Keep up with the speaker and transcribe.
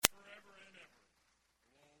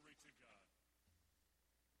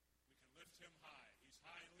him high. He's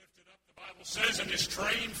high and lifted up, the Bible says, and his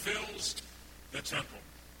train fills the temple.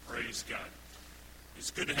 Praise God. It's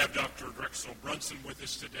good to have Dr. Drexel Brunson with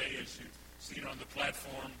us today. As you've seen on the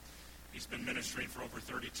platform, he's been ministering for over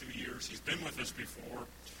 32 years. He's been with us before.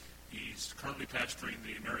 He's currently pastoring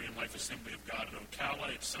the Marian Life Assembly of God in Ocala.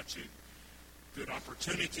 It's such a good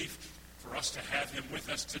opportunity for us to have him with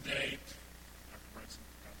us today. Dr. Brunson,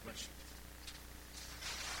 God bless you.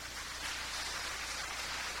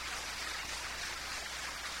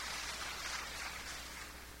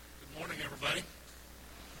 Good morning, everybody.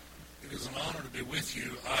 It is an honor to be with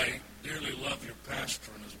you. I dearly love your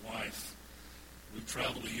pastor and his wife. We've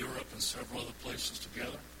traveled to Europe and several other places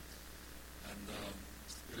together, and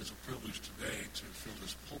it is a privilege today to fill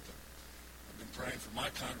this pulpit. I've been praying for my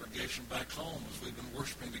congregation back home as we've been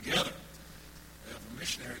worshiping together. I have a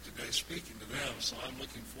missionary today speaking to them, so I'm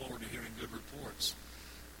looking forward to hearing good reports.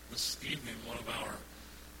 This evening, one of our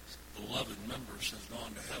beloved members has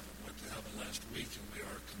gone to heaven, went to heaven last week, and we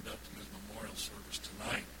are conducting his memorial service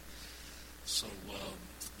tonight. So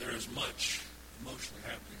there is much emotionally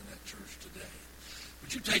happening in that church today.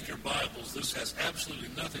 Would you take your Bibles? This has absolutely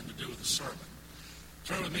nothing to do with the sermon.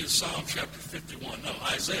 Turn with me to Psalm chapter 51. No,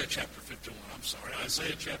 Isaiah chapter 51. I'm sorry,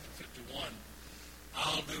 Isaiah chapter 51.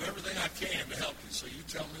 I'll do everything I can to help you, so you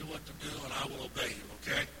tell me what to do, and I will obey you,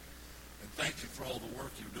 okay? And thank you for all the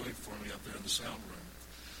work you're doing for me up there in the sound room.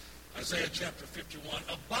 Isaiah chapter 51,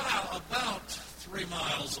 about 3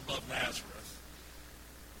 miles above Nazareth.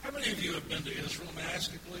 How many of you have been to Israel? May I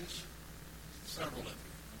ask you, please? Several of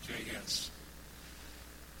you. Okay, yes.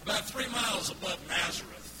 About 3 miles above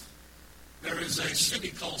Nazareth, there is a city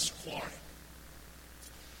called Sequari.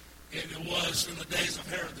 It was, in the days of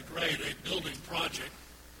Herod the Great, a building project.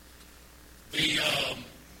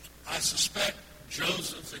 I suspect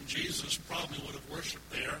Joseph and Jesus probably would have worshipped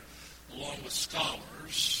there, along with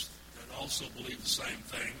scholars that also believe the same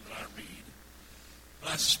thing that I read.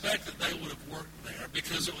 But I suspect that they would have worked there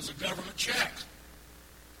because it was a government check.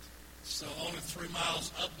 So only 3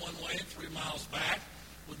 miles up one way and 3 miles back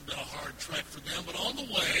wouldn't have been a hard trek for them. But on the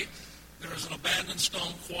way, there is an abandoned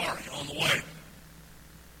stone quarry on the way.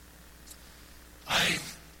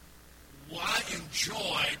 I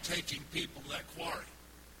enjoy taking people to that quarry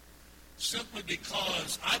simply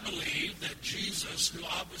because I believe that Jesus, who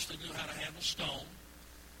obviously knew how to handle stone,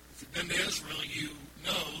 if you've been to Israel, you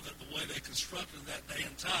know that the way they constructed that day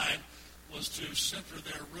and time was to center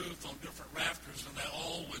their roof on different rafters, and they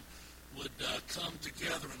all would come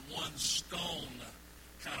together in one stone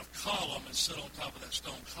kind of column and sit on top of that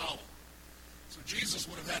stone column. So Jesus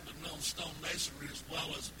would have had to know stone masonry as well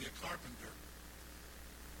as be a carpenter.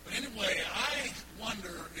 But anyway, I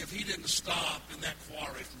wonder if he didn't stop in that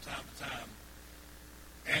quarry from time to time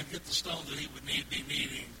and get the stone that he would be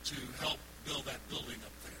needing to help build that building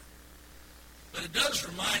up there. But it does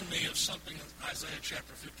remind me of something in Isaiah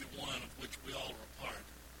chapter 51, of which we all are a part.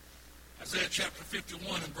 Isaiah chapter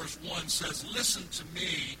 51 and verse 1 says, "Listen to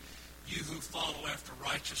me, you who follow after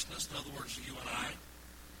righteousness," in other words, you and I.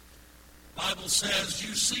 The Bible says,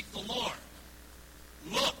 "You seek the Lord.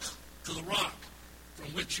 Look to the rock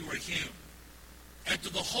from which you were hewn, and to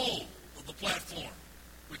the hole of the platform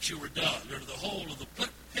which you were dug," or to the hole of the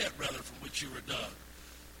pit, from which you were dug.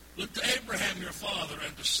 "Look to Abraham your father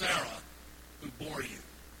and to Sarah who bore you."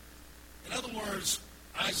 In other words,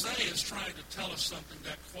 Isaiah is trying to tell us something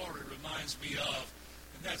that quarry reminds me of,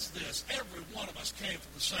 and that's this. Every one of us came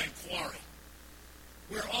from the same quarry.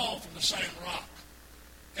 We're all from the same rock.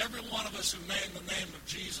 Every one of us who name the name of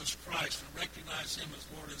Jesus Christ and recognize him as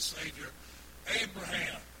Lord and Savior,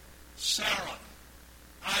 Abraham, Sarah,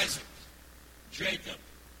 Isaac, Jacob,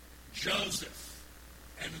 Joseph,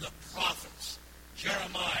 and the prophets,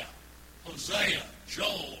 Jeremiah, Hosea,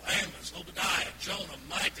 Joel, Amos, Obadiah, Jonah,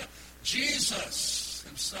 Micah, Jesus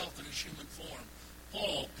himself in his human form,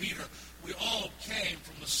 Paul, Peter, we all came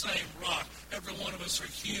from the same rock. Every one of us are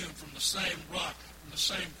hewn from the same rock, from the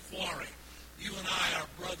same quarry. You and I are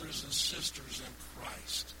brothers and sisters in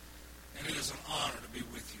Christ, and it is an honor to be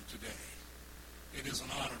with you today. It is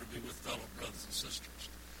an honor to be with fellow brothers and sisters.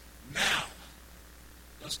 Now,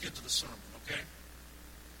 let's get to the sermon, okay?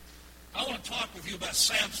 I want to talk with you about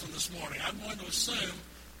Samson this morning. I'm going to assume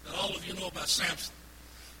that all of you know about Samson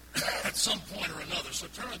at some point or another. So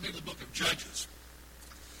turn with me to the book of Judges.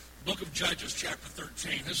 Book of Judges, chapter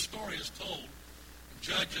 13. His story is told in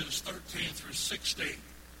Judges 13 through 16.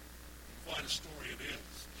 Quite a story it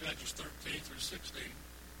is. Judges 13 through 16.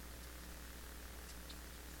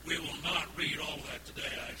 We will not read all of that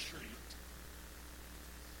today, I assure you.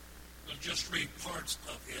 We'll just read parts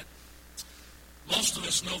of it. Most of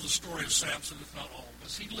us know the story of Samson, if not all of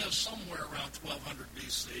us. He lived somewhere around 1200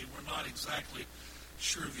 B.C. We're not exactly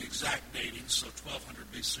sure of the exact dating, so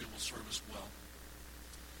 1200 B.C. will serve us well.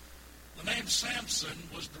 The name Samson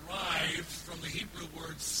was derived from the Hebrew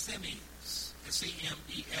word semes,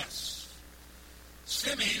 S-E-M-E-S.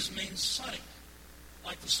 Semes means sunny,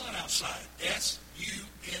 like the sun outside,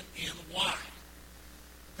 S-U-N-N-Y.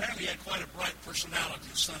 Apparently he had quite a bright personality,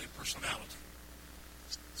 a sunny personality.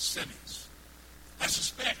 Semes. I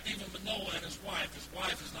suspect even Manoah and his wife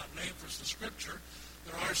is not named for us in Scripture.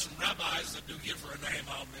 There are some rabbis that do give her a name.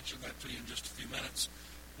 I'll mention that to you in just a few minutes.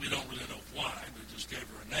 We don't really know why. They just gave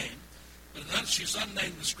her a name. But she's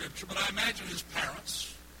unnamed in the Scripture. But I imagine his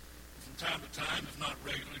parents, from time to time, if not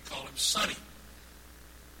regularly, call him Sonny.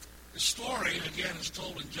 The story, again, is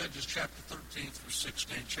told in Judges chapter 13 through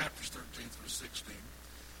 16, chapters 13 through 16.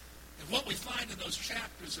 And what we find in those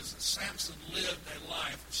chapters is that Samson lived a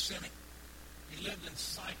life of sinning. He lived in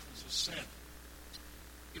cycles of sin.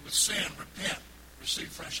 He would sin, repent, receive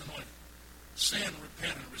fresh anointing. Sin,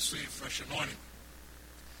 repent, and receive fresh anointing.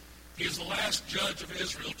 He is the last judge of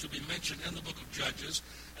Israel to be mentioned in the book of Judges,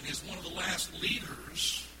 and he's one of the last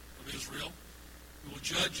leaders of Israel who will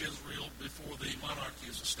judge Israel before the monarchy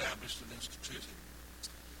is established and instituted.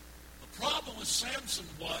 The problem with Samson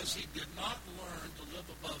was he did not learn to live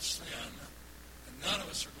above sin, and none of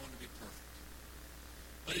us are going to be perfect.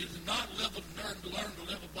 But he did not learn to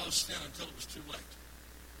live above sin until it was too late,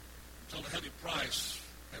 until a heavy price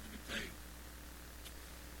had to be paid.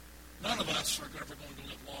 None of us are ever going to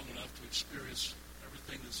live long enough to experience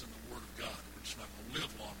everything that's in the Word of God. We're just not going to live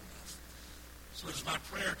long enough. So it's my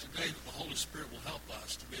prayer today that the Holy Spirit will help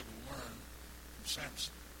us to be able to learn from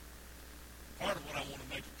Samson. Part of what I want to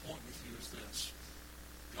make a point with you is this.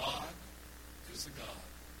 God is the God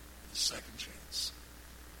of the second chance.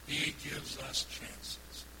 He gives us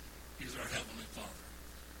chances. He's our Heavenly Father.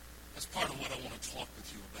 That's part of what I want to talk with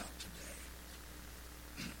you about today.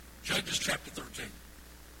 Judges chapter 13.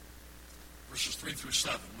 Verses 3 through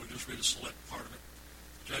 7. We'll just read a select part of it.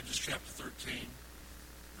 Judges chapter 13,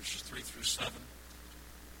 verses 3 through 7.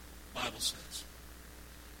 The Bible says,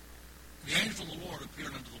 the angel of the Lord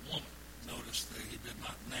appeared unto the woman. Notice that he did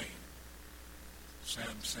not name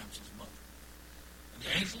Samson's mother. And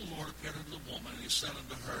the angel of the Lord appeared unto the woman, and he said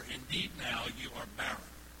unto her, indeed now you are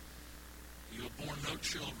barren. You have borne no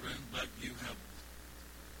children, but you have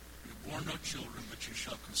borne no children, but you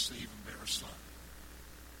shall conceive and bear a son.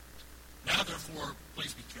 Now, therefore,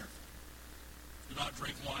 please be careful. Do not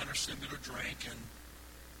drink wine or similar drink, and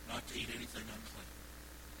not to eat anything unclean.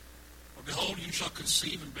 For behold, you shall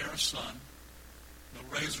conceive and bear a son. No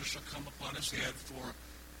razor shall come upon his head, for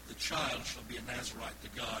the child shall be a Nazarite to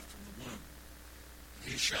God from the womb.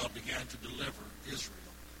 And he shall begin to deliver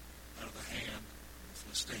Israel out of the hand of the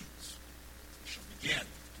Philistines. He shall begin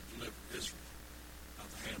to deliver Israel out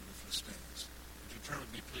of the hand of the Philistines. Would you turn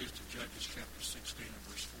with me, please, to Judges chapter 16 and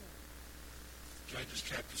verse 4. Judges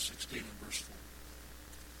chapter 16 and verse 4.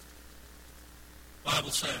 The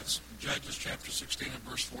Bible says, in Judges chapter 16 and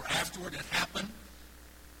verse 4, afterward it happened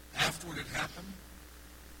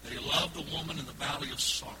that he loved a woman in the valley of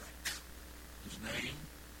Sorek, whose name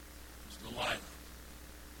was Delilah.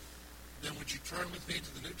 Then would you turn with me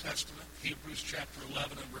to the New Testament, Hebrews chapter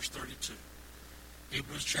 11 and verse 32.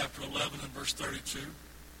 Hebrews chapter 11 and verse 32. And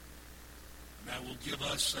that will give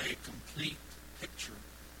us a complete picture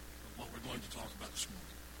what we're going to talk about this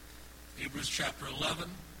morning. Hebrews chapter 11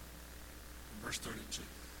 and verse 32.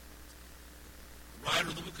 The writer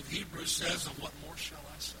of the book of Hebrews says, and what more shall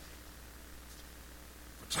I say?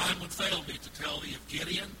 For time would fail me to tell thee of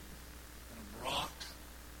Gideon and of Barak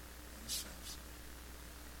and of Samson.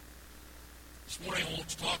 This morning I want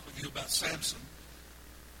to talk with you about Samson.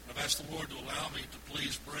 I've asked the Lord to allow me to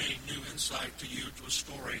please bring new insight to you to a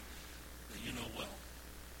story that you know well.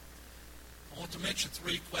 I want to mention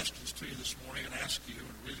three questions to you this morning and ask you to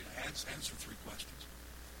really answer three questions.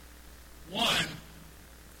 One,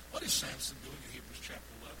 what is Samson doing in Hebrews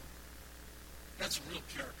chapter 11? That's some real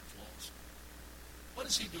character flaws. What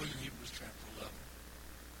is he doing in Hebrews chapter 11?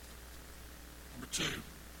 Number two,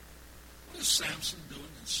 what is Samson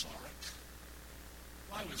doing in Sorek?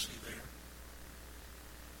 Why was he there?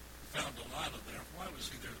 He found Delilah there. Why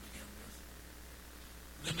was he there to begin with?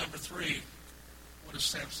 And then number three, what is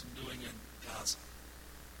Samson doing in Gaza,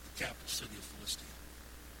 the capital city of Philistia?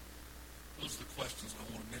 Those are the questions I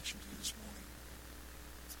want to mention to you this morning.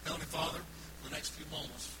 Heavenly Father, for the next few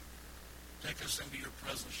moments, take us into your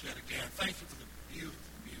presence yet again. Thank you for the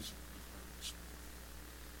beautiful music we've heard this morning.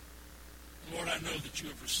 And Lord, I know that you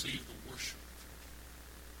have received the worship.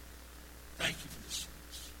 Thank you for this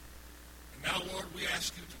service. And now, Lord, we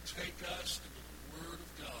ask you to take us into the Word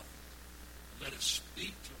of God. And let it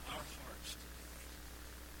speak to our hearts today.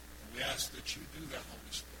 And we ask that you do that,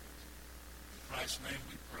 Holy Spirit. In Christ's name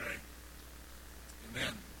we pray.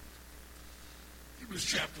 Amen. Hebrews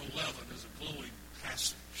chapter 11 is a glowing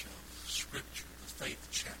passage of Scripture, the faith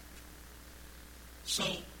chapter. So,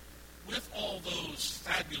 with all those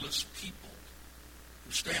fabulous people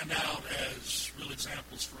who stand out as real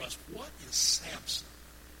examples for us, what is Samson?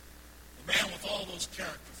 The man with all those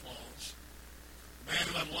character flaws, the man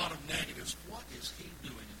who had a lot of negatives, what is he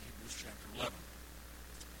doing in Hebrews chapter 11?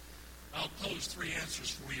 I'll pose three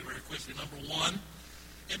answers for you very quickly. Number one,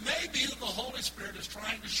 it may be that the Holy Spirit is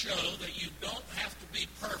trying to show that you don't have to be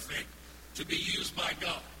perfect to be used by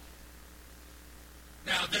God.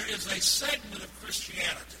 Now, there is a segment of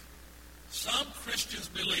Christianity. Some Christians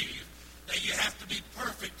believe that you have to be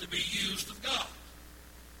perfect to be used of God.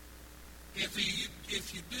 If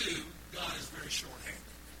you do, God is very short-handed,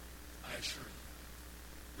 I assure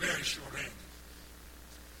you. Very short-handed.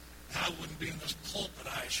 I wouldn't be in this pulpit,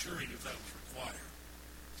 I assure you, if that was required.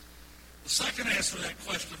 The second answer to that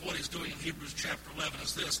question of what he's doing in Hebrews chapter 11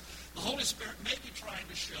 is this. The Holy Spirit may be trying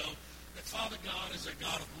to show that Father God is a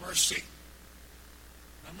God of mercy.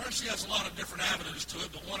 Now, mercy has a lot of different avenues to it,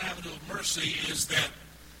 but one avenue of mercy is that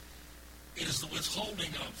it is the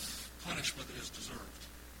withholding of punishment that is deserved.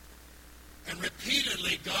 And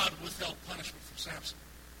repeatedly, God withheld punishment from Samson.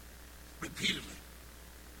 Repeatedly.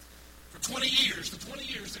 For 20 years, the 20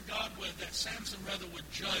 years that Samson rather would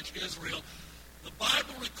judge Israel, the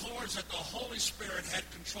Bible records that the Holy Spirit had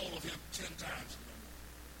control of him 10 times and no more.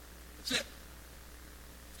 That's it.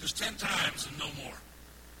 Just 10 times and no more.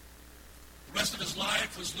 The rest of his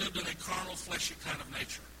life was lived in a carnal, fleshy kind of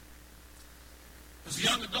nature. As a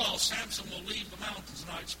young adult, Samson will leave the mountains,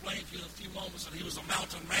 and I'll explain to you in a few moments that he was a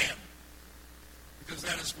mountain man, because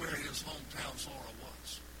that is where his hometown Zorah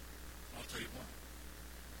was. I'll tell you why.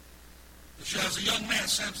 As a young man,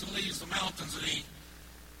 Samson leaves the mountains, and he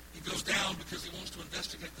goes down because he wants to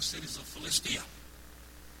investigate the cities of Philistia.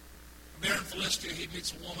 And there in Philistia, he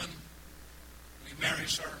meets a woman, and he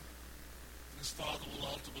marries her. And his father will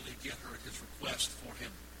ultimately get her at his request for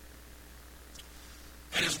him.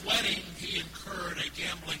 At his wedding, he incurred a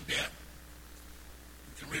gambling debt.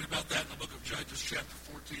 You can read about that in the book of Judges, chapter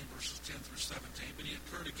 14, verses 10 through 17. But he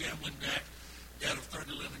incurred a gambling debt of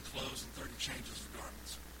 30 linen clothes and 30 changes of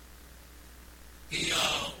garments. He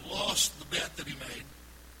lost the bet that he made.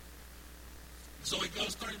 So he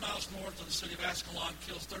goes 30 miles north of the city of Ascalon,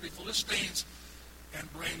 kills 30 Philistines,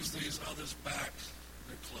 and brings these others back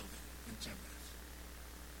their clothing in 10 minutes.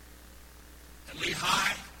 At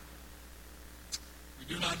Lehi, we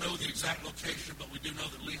do not know the exact location, but we do know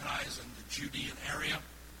that Lehi is in the Judean area.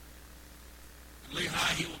 At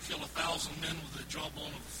Lehi, he will kill 1,000 men with the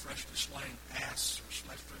jawbone of a freshly slain ass or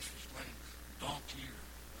freshly slain donkey or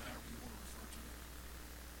however you want to refer to it.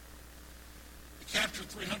 He captured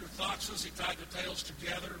 300 foxes. He tied their tails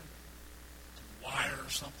together with wire or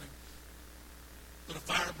something. Put a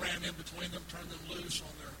firebrand in between them, turned them loose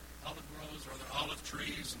on their olive groves or their olive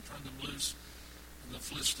trees, and turned them loose in the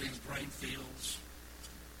Philistines' grain fields.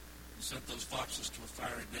 He sent those foxes to a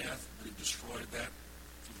fiery death, but he destroyed that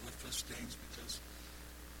for the Philistines because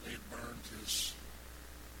they had burned his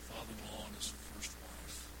father-in-law and his first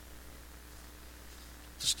wife.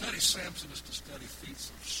 To study Samson is to study feats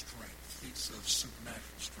of strength, feats of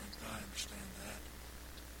supernatural strength. I understand that.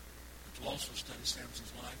 But to also study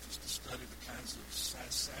Samson's life is to study the kinds of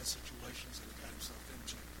sad situations that he got himself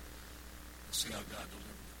into and see how God delivered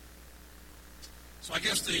him. So I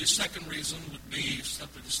guess the second reason would be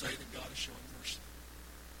simply to say that God is showing mercy.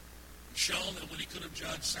 He's shown that when he could have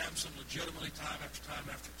judged Samson legitimately time after time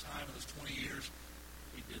after time in his 20 years,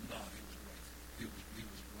 he did not. He was grateful. He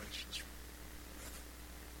was gracious.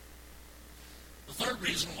 The third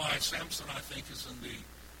reason why Samson, I think, is in the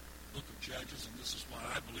book of Judges, and this is why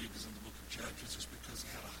I believe he's in the book of Judges, is because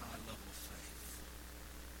he had a high level of faith.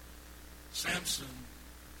 Samson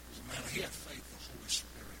was a man, he had faith the Holy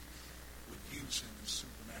Spirit would use him in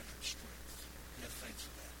supernatural strength. He had faith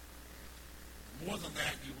for that. And more than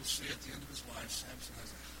that, you will see at the end of his life, Samson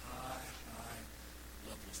has a high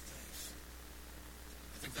level of faith.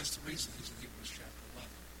 I think that's the reason he's in Hebrews chapter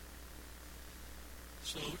 11.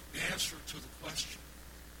 So the answer to the question,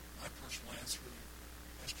 my personal answer to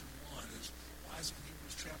question one is, why is it in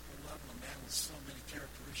Hebrews chapter 11 a man with so many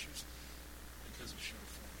character issues? Because it showed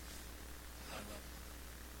faith, a high level.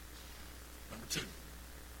 Number two,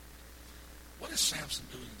 what is Samson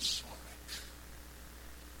doing in Zorah?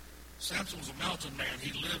 Samson was a mountain man.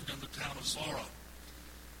 He lived in the town of Zorah,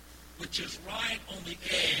 which is right on the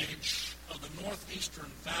edge of the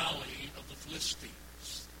northeastern valley of the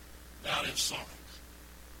Philistines, Valley of Sorek.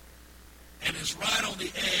 is right on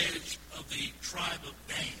the edge of the tribe of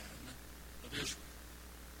Dan of Israel.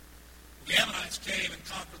 The Ammonites came and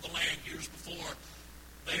conquered the land years before.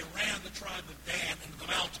 They ran the tribe of Dan into the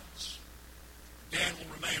mountains. Dan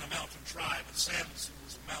will remain a mountain tribe, and Samson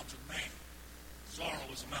was a mountain man. Zorah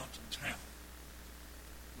was a mountain town.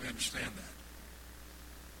 We understand that.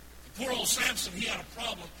 The poor old Samson, he had a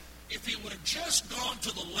problem. If he would have just gone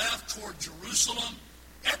to the left toward Jerusalem,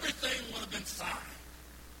 everything would have been fine.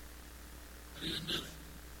 But he didn't do that.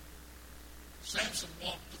 Samson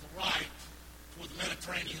walked to the right toward the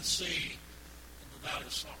Mediterranean Sea and the Valley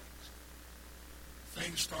of Sorek.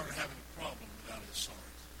 Things started having a problem in the Valley of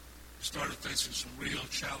Sorek. He started facing some real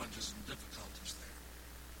challenges and difficulties there.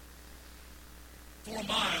 4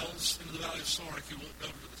 miles into the Valley of Sorek, he will go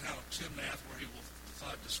to the town of Timnath, where he will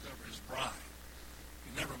discover his bride.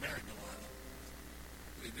 He never married Delilah,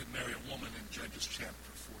 but he did marry a woman in Judges chapter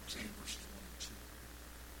 14, verses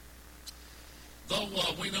 1 and 2.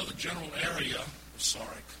 Though we know the general area of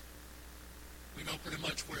Sorek, we know pretty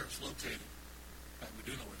much where it's located. In fact, we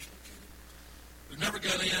do know where it's located. We've never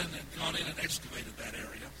gone in and excavated that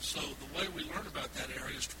area. So the way we learn about that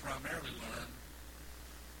area is to primarily learn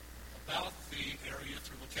about the area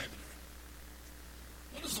through vocabulary.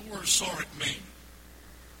 What does the word Sorek mean?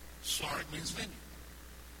 Sorek means vineyard.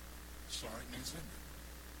 Sorek means vineyard.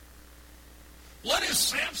 What is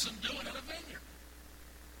Samson doing in a vineyard?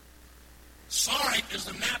 Sorek is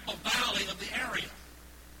the Napa Valley of the area.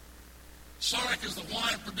 Sorek is the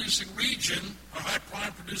wine-producing region, or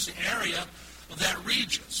wine-producing area of that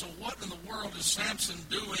region. So what in the world is Samson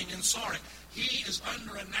doing in Sorek? He is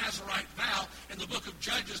under a Nazirite vow, and the book of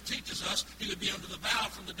Judges teaches us he would be under the vow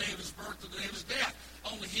from the day of his birth to the day of his death.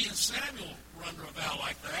 Only he and Samuel were under a vow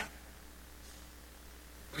like that.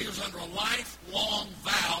 But he was under a lifelong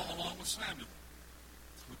vow along with Samuel,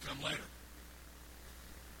 who would come later.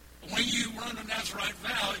 But when you were under a Nazirite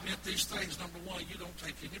vow, it meant these things. Number one, you don't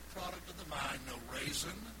take any product of the vine, no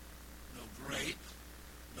raisin, no grape,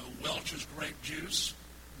 no Welch's grape juice,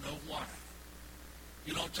 no wine.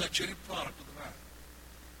 You don't touch any product of the vine.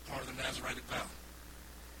 Part of the Nazirite vow.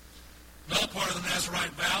 Another part of the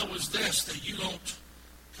Nazirite vow was this, that you don't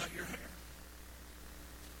cut your hair.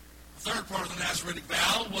 The third part of the Nazirite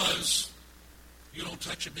vow was you don't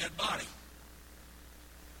touch a dead body.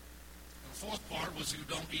 And the fourth part was you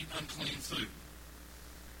don't eat unclean food.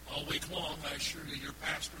 All week long, I assure you, your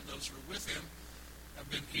pastor and those who are with him have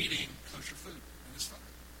been eating kosher food. And it's fine.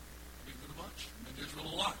 I've eaten it a bunch. I've been to Israel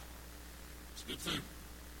a lot. It's good food.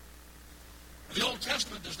 The Old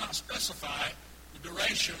Testament does not specify the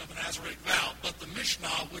duration of a Nazirite vow, but the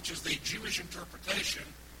Mishnah, which is the Jewish interpretation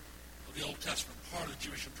of the Old Testament, part of the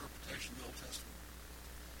Jewish interpretation of the Old Testament,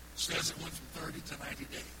 says it went from 30 to 90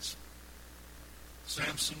 days.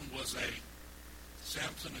 Samson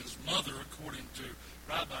and his mother, according to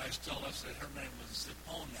rabbis, tell us that her name was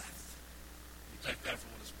Zipponath. You take that for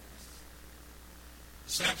what it's worth.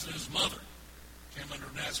 Samson and his mother came under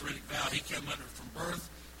a Nazirite vow. He came under it from birth.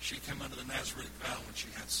 She came under the Nazirite vow when she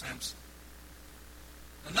had Samson.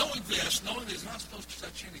 Now, knowing that he's not supposed to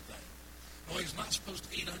touch anything, knowing he's not supposed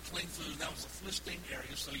to eat unclean food, that was a Philistine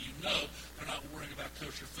area, so you know they're not worrying about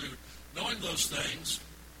kosher food. Knowing those things,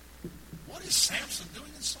 what is Samson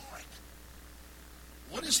doing in Sorek?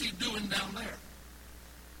 What is he doing down there?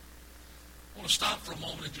 I want to stop for a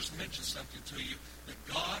moment and just mention something to you, that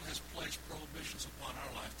God has placed prohibitions upon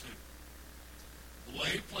our life too. The way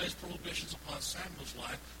he placed prohibitions upon Samuel's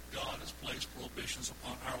life, God has placed prohibitions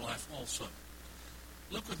upon our life also.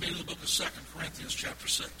 Look with me to the book of 2 Corinthians chapter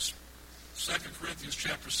 6. 2 Corinthians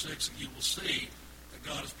chapter 6, and you will see that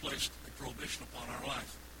God has placed a prohibition upon our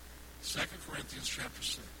life. 2 Corinthians chapter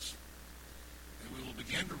 6. And we will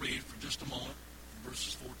begin to read for just a moment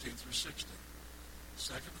verses 14 through 16.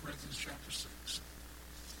 2 Corinthians chapter 6,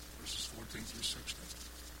 verses 14 through 16.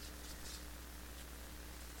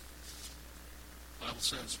 The Bible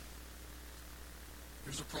says,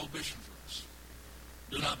 here's a prohibition for us.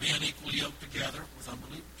 Do not be unequally yoked together with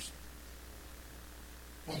unbelievers.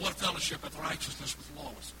 For what fellowship hath righteousness with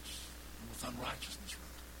lawlessness, and with unrighteousness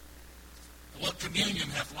rather? And what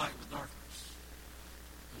communion hath light with darkness?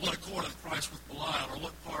 And what accord hath Christ with Belial, or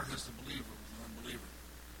what part has the believer with the unbeliever?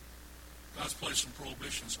 God's placed some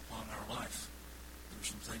prohibitions upon our life. There are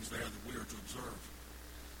some things there that we are to observe.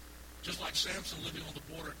 Just like Samson living on the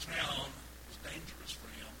border town was dangerous for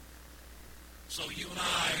him, so you and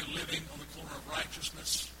I, living on the corner of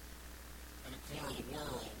righteousness and the corner of the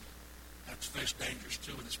world, have to face dangers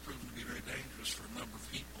too, and it's proven to be very dangerous for a number of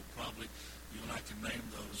people. Probably you and I can name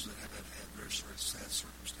those that have had very sad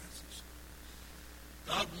circumstances.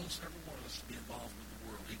 God wants every one of us to be involved with the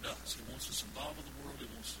world. He does. He wants us involved with the world. He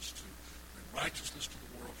wants us to bring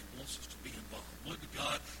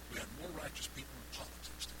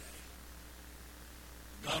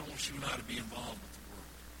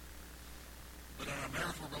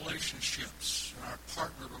relationships, and our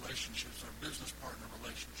partner relationships, our business partner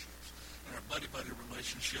relationships, and our buddy-buddy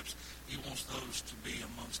relationships, he wants those to be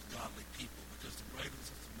amongst godly people, because the greater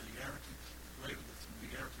the familiarity, with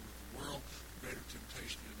the world, the greater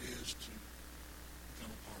temptation it is to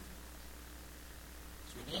become a part of the world.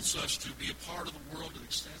 So he wants us to be a part of the world to the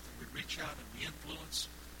extent that we reach out and we influence,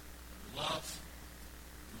 and we love.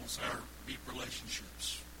 He wants our deep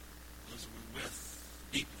relationships, those that we're with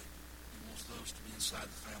deeply. He wants those to be inside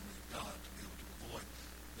the family of God, to be able to avoid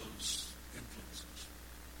those influences.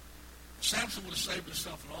 Samson would have saved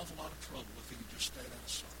himself an awful lot of trouble if he had just stayed out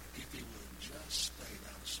of sight. If he would have just stayed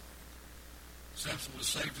out of sight. Samson would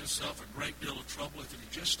have saved himself a great deal of trouble if he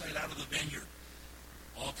had just stayed out of the vineyard.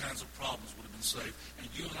 All kinds of problems would have been saved. And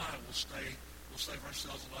you and I will save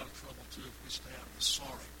ourselves a lot of trouble too if we stay out of the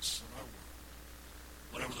sorrows of our world.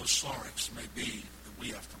 Whatever those sorrows may be that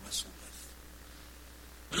we have to wrestle with.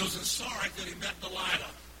 But it was in Sarek that he met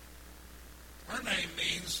Delilah. Her name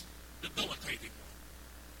means debilitating one.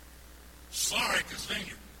 Sarek is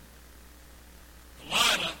vineyard.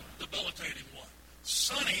 Delilah, debilitating one.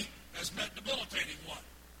 Sonny has met debilitating one.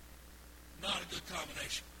 Not a good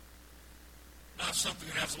combination. Not something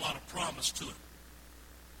that has a lot of promise to it.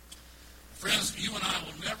 Friends, you and I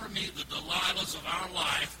will never meet the Delilahs of our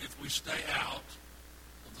life if we stay out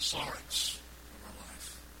of the Sareks of our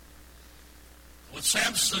life. When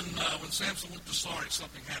Samson went to Sarek,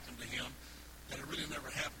 something happened to him that had really never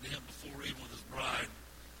happened to him before, even with his bride.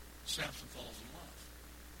 Samson falls in love.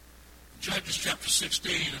 In Judges chapter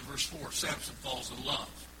 16 and verse 4, Samson falls in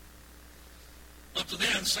love. Up to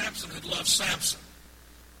then, Samson had loved Samson.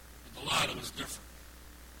 But Delilah was different.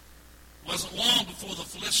 It wasn't long before the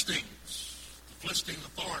Philistine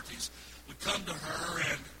authorities would come to her,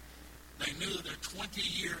 and they knew that their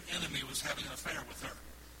 20-year enemy was having an affair with her.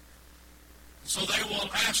 So they will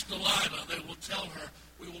ask Delilah, they will tell her,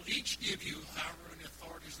 we will each give you, however many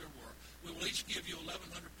authorities there were, we will each give you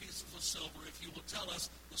 1,100 pieces of silver if you will tell us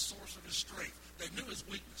the source of his strength. They knew his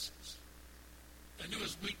weaknesses. They knew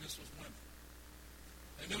his weakness was women.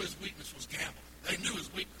 They knew his weakness was gambling. They knew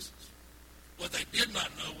his weaknesses. What they did not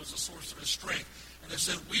know was the source of his strength. And they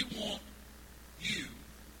said, we want you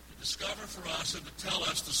to discover for us and to tell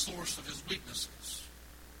us the source of his weaknesses.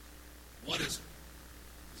 What is it?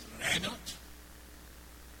 Is it an amulet?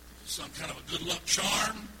 Is it some kind of a good luck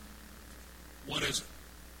charm? What is it?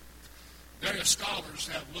 Various scholars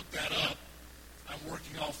have looked that up. I'm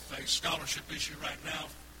working off a scholarship issue right now.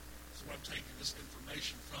 That's where I'm taking this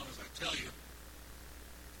information from, as I tell you.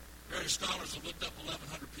 Various scholars have looked up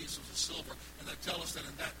 1,100 pieces of silver, and they tell us that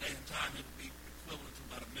in that day and time it would be equivalent to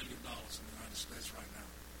about $1 million in the United States right now.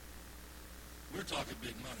 We're talking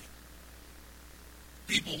big money.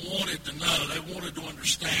 People wanted to know. They wanted to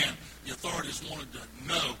understand. The authorities wanted to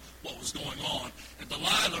know what was going on. And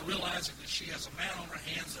Delilah, realizing that she has a man on her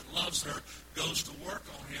hands that loves her, goes to work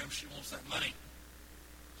on him. She wants that money.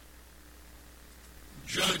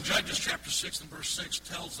 Judges chapter 6 and verse 6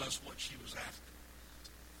 tells us what she was after.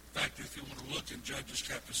 In fact, if you want to look in Judges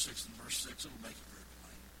chapter 6 and verse 6, it'll make it very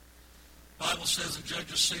plain. The Bible says in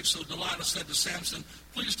Judges 6, so Delilah said to Samson,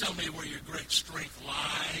 please tell me where your great strength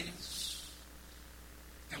lies,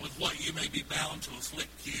 and with what you may be bound to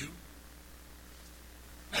afflict you.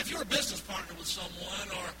 Now, if you're a business partner with someone,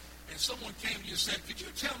 and someone came to you and said, could you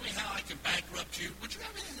tell me how I can bankrupt you? Would you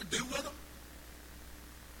have anything to do with them?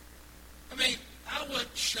 I mean, I would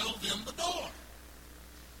show them the door.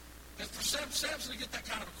 And for Samson to get that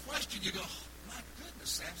kind of a question, you go, oh, my goodness,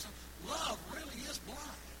 Samson, love really is blind.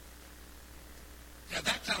 Had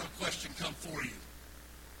that kind of a question come for you.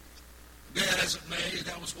 Be that as it may,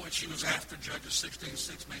 that was what she was after. Judges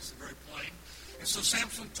 16:6 makes it very plain. And so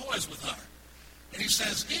Samson toys with her. And he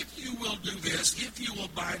says, if you will do this, if you will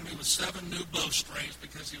bind me with 7 new bowstrings,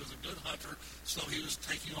 because he was a good hunter, so he was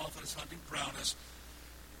taking off on his hunting prowess,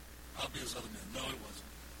 I'll be as other men. No, he wasn't.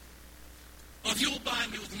 Well, if you will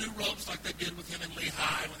bind me with new ropes like they did with him in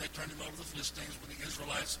Lehi when they turned him over to the Philistines, when the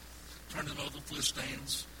Israelites turned him over to the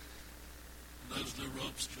Philistines, and those new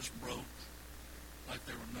ropes just broke like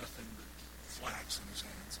they were nothing but flax in his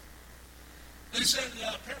hands. And he said,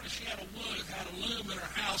 apparently she had a loom in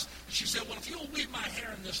her house, and she said, well, if you'll weave my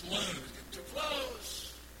hair in this loom, it's getting too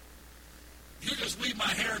close. If you just weave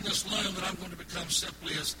my hair in this loom, then I'm going to become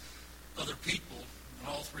simply as other people. And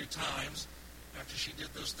all 3 times, after she did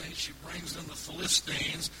those things, she brings in the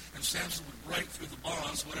Philistines, and Samson would break through the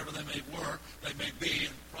bonds, whatever they may be,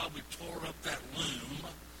 and probably tore up that loom,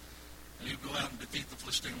 and he'd go out and defeat the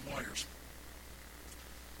Philistine warriors.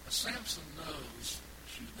 But Samson knows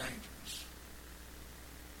she's dangerous.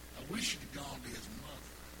 I wish he'd gone to his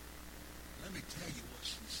mother. Let me tell you what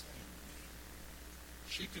she's saying to me.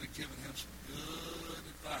 She could have given him some good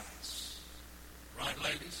advice. Right,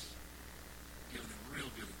 ladies? Given him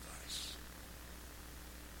real good advice.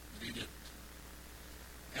 But he didn't.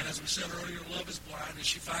 And as we said earlier, love is blind, and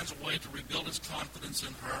she finds a way to rebuild his confidence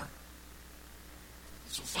in her.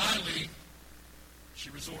 So finally, she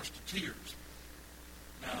resorts to tears.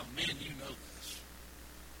 Now, men, you know this.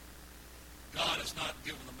 God has not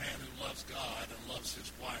given the man who loves God and loves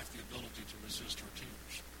his wife the ability to resist her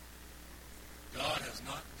tears. God has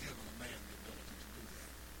not given a man the ability to do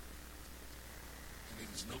that. And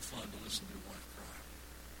it is no fun to listen to your wife cry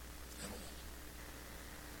at all.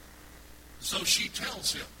 So she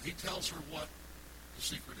tells him. He tells her what the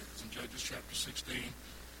secret is in Judges chapter 16,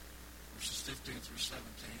 verses 15 through 17.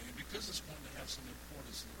 And because it's going to have some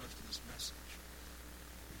importance in the rest of this message,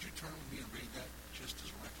 would you turn with me and read that just as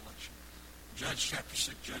a recollection? Judges chapter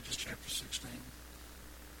 16,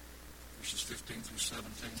 verses 15 through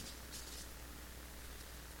 17.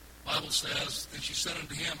 The Bible says, and she said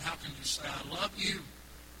unto him, how can you say, I love you?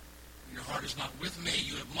 And your heart is not with me.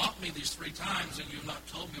 You have mocked me these 3 times, and you have not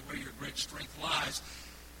told me where your great strength lies.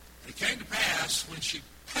 And it came to pass, when she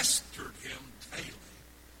pestered him daily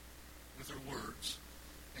with her words,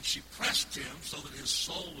 and she pressed him so that his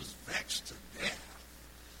soul was vexed to death,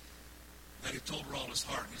 that he told her all his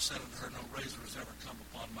heart. And he said unto her, no razor has ever come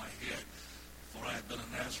upon my head, for I have been a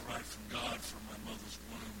Nazarite from God from my mother's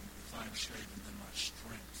womb. If I am shaven, then my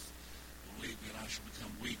strength will leave me, and I shall become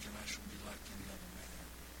weak, and I shall be like any other man.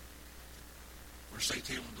 Verse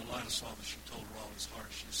 18, when Delilah saw that she told her all his heart,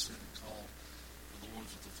 she sent and called for the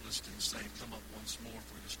lords of the Philistines, saying, come up once more,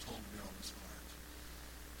 for he has told me all his heart.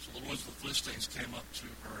 So the lords of the Philistines came up to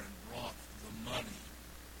her and brought the money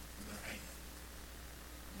in their hand,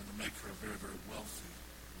 and to make her a very, very wealthy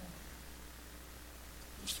woman.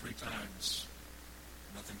 Those 3 times,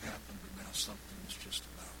 nothing happened, but now something was just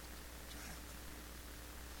about to happen.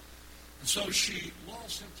 And so she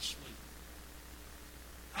lulls him to sleep.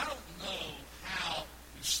 I don't know how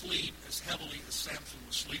you sleep as heavily as Samson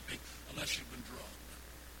was sleeping unless you've been drugged.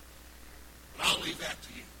 But I'll leave that to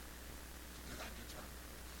you.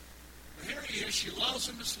 But here he is. She lulls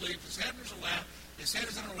him to sleep. His head is in her lap. His head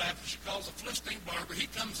is in her lap. And she calls a Philistine barber. He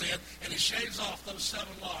comes in and he shaves off those 7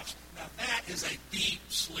 locks. Now that is a deep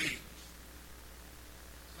sleep.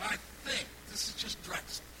 I think, this is just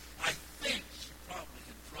Drexel, I think she probably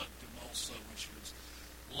had drugged him also when she was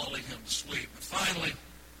lulling him to sleep. But finally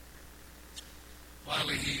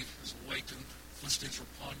he is awakened. Philistines are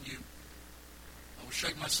upon you. I will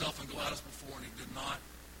shake myself and go out as before, and he did not.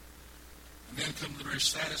 And then come the very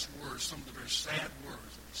saddest words, some of the very sad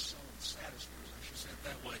words, and some of the saddest words, I should say it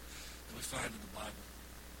that way, that we find in the Bible.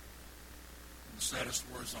 And the saddest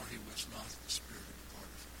words are, he was not the Spirit of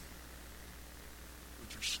departed from him.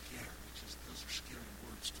 Which are scary, those are scary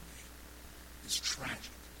words to me. It's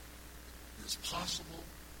tragic. It is possible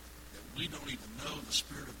that we don't even know the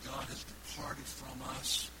Spirit of God has departed from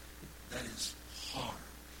us. That is hard.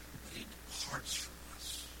 But he departs from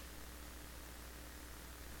us.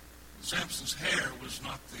 Samson's hair was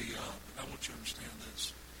not the, I want you to understand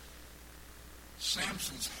this.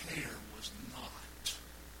 Samson's hair was not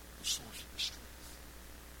the source of his strength.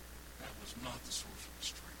 That was not the source of his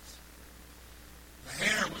strength. The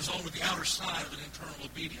hair was only the outer side of an internal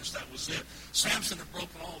obedience. That was it. Samson had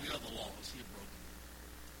broken all the other laws. He had broken them.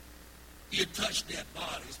 He had touched dead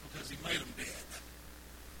bodies because he made them dead.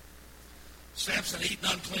 Samson had eaten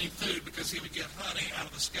unclean food because he would get honey out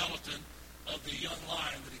of the skeleton of the young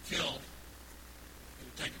lion that he killed. He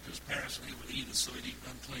would take it to his parents and he would eat it. So he'd eaten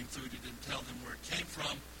unclean food. He didn't tell them where it came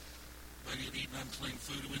from, but he had eaten unclean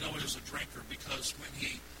food. And we know he was a drinker because when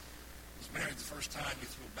he was married the first time, he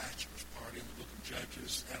threw a bachelor's party in the book of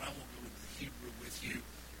Judges. And I won't go into the Hebrew with you,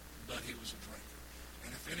 but he was a drinker.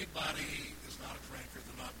 And if anybody is not a drinker,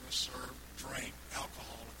 they're not going to drink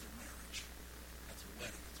alcohol at their marriage, at their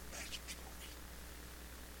wedding, at their bachelor's party.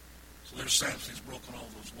 So there's Samson. He's broken all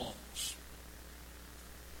those laws.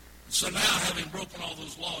 And so now, having broken all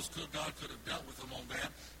those laws, God could have dealt with him on that.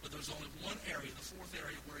 But there's only one area, the 4th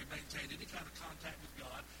area, where he maintained any kind of contact with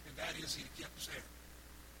God, and that is he kept his hair.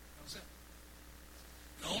 That was it.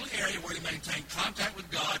 The only area where he maintained contact with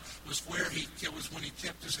God was when he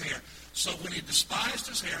kept his hair. So when he despised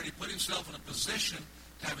his hair and he put himself in a position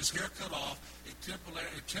to have his hair cut off, it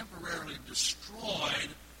temporarily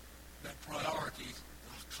destroyed that priority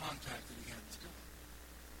of contact that he had with God.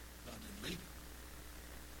 God didn't leave him.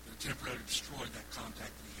 But it temporarily destroyed that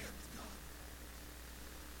contact that he had with God.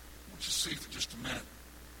 I want you to see for just a minute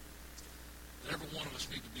that every one of us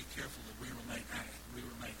need to be careful that we remain actively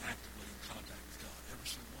in contact with God. Every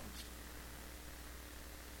single one of us.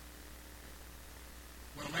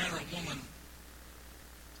 When a man or a woman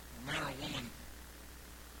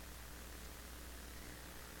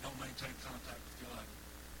maintain contact with God.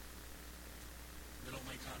 If they don't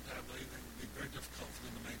make contact with anything, it would be very difficult for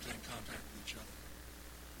them to maintain contact with each other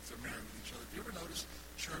if they're married with each other. Have you ever noticed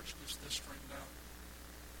church gets this straightened out?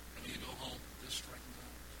 And you go home, this straightened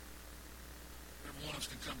out. Every one of us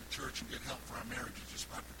can come to church and get help for our marriages just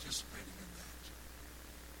by participating in that.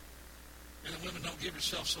 And the women, don't give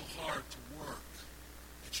yourself so hard to work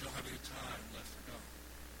that you don't have any time left for God.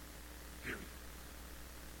 Period.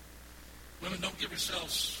 Women, don't give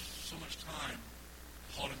yourselves so much time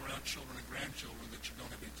hauling around children and grandchildren that you don't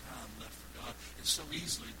have any time left for God. It's so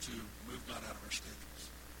easy to move God out of our schedules.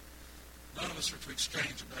 None of us are to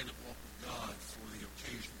exchange a daily walk with God for the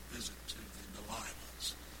occasional visit to the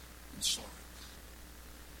Delilahs and Sorek.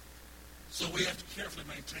 So we have to carefully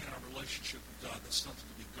maintain our relationship with God. That's something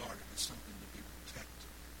to be guarded. It's something to be protected.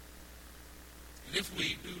 And if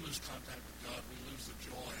we do lose contact with God, we lose the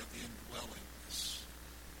joy of the indwellingness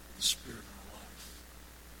of the Spirit in our life.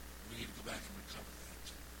 We need to go back and recover that.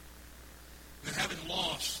 And having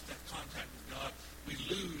lost that contact with God, we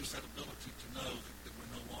lose that ability to know that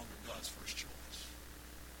we're no longer God's first choice.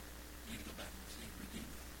 We need to go back and redeem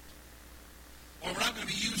that. Or we're not going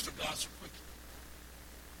to be used of God so quickly.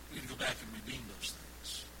 We need to go back and redeem those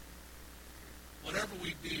things. Whatever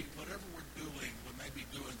we do, whatever we're doing, we may be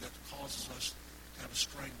doing that causes us to have a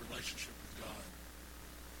strained relationship with God.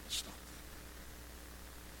 Let's stop that.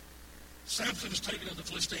 Samson is taken into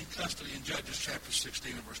Philistine custody in Judges chapter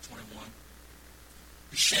 16 and verse 21.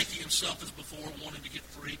 He's shaking himself as before, wanting to get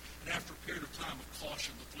free. And after a period of time of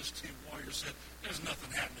caution, the Philistine warrior said, there's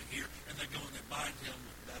nothing happening here. And they go and they bind him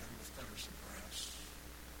with fetters and brass.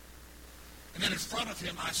 And then in front of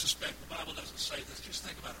him, I suspect, the Bible doesn't say this, just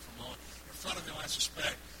think about it for a moment. In front of him, I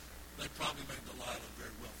suspect, they probably made Delilah a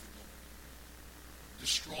very wealthy woman,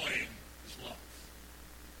 destroying his love,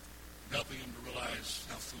 helping him to realize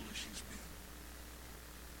how foolish he's been.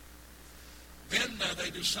 Then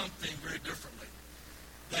they do something very differently.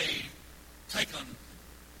 They take a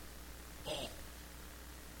ball,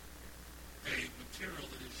 a material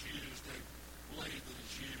that is used, a blade that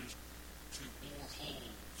is used to bore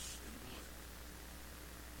holes in wood.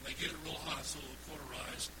 And they get it real hot so it'll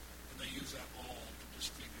cauterize, and they use that ball to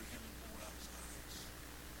disfigure him and bore out his eyes.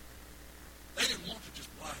 They didn't want to just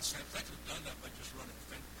blind Samson. They could have done that by just running a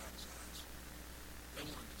finger down his eyes. They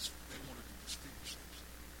wanted to disfigure Samson.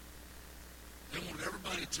 They wanted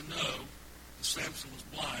everybody to know that Samson was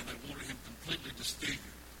blind. They wanted him completely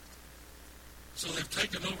disfigured. So they've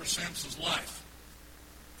taken over Samson's life.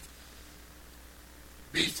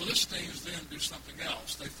 The Philistines then do something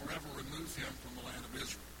else. They forever remove him from the land of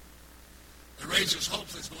Israel. They raise his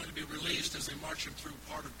hopes that he's going to be released as they march him through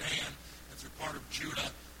part of Dan and through part of Judah,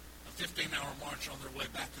 a 15-hour march on their way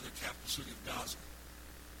back to the capital city of Gaza.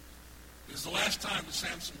 It is the last time that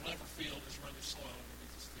Samson will ever feel Israeli soil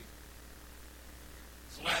underneath his feet.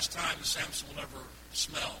 It's the last time that Samson will ever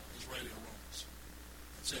smell Israeli aromas.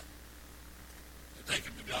 That's it. They take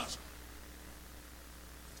him to Gaza.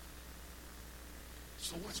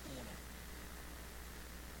 So what's going on?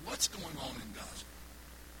 What's going on in Gaza?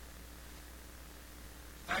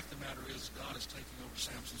 The fact of the matter is God is taking over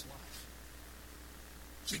Samson's life.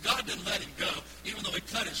 See, God didn't let him go, even though he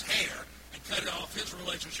cut his hair and cut off his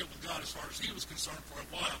relationship with God as far as he was concerned for a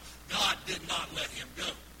while. God did not let him go.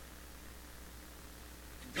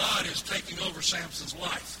 And God is taking over Samson's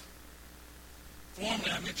life.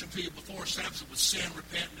 Formerly, I mentioned to you before, Samson would sin,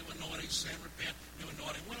 repent, new anointing, sin, repent, new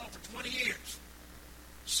anointing. Went on for 20 years.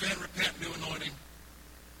 Sin, repent, new anointing.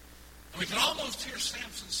 And we can almost hear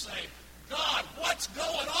Samson say, God, what's going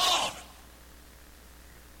on?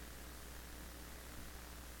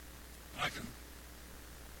 I can,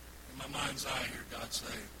 in my mind's eye, hear God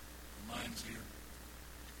say, my mind's ear,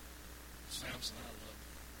 Samson, I love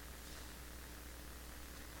you.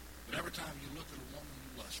 But every time you look at a woman,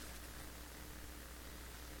 you lust after her.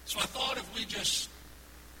 So I thought if we just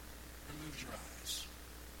removed your eyes,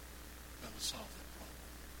 that would solve that problem.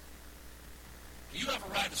 You have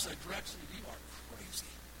a right to say, Drexel, you are crazy.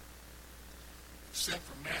 Except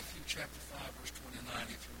for Matthew chapter 5, verse 29,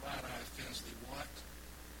 if your right eye offends thee, what?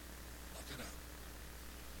 Pluck it out.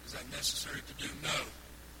 Is that necessary to do? No.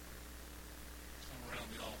 Come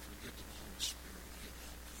around the altar, get to the Holy Spirit, and He'll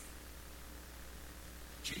help you.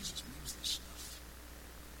 Jesus means this stuff.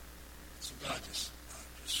 So God just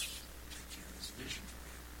take care of this vision for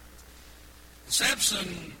you. And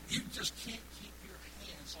Samson, you just can't keep your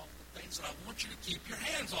hands off the things that I want you to keep your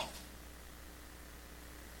hands off.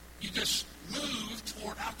 You just move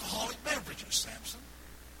toward alcoholic beverages, Samson.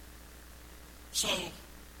 So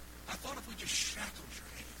I thought if we just shackled your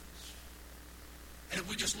hands, and if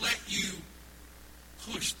we just let you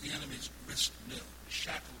push the enemy's grist mill, be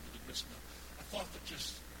shackled with the grist mill. I thought that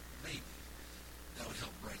just maybe that would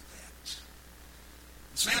help break that.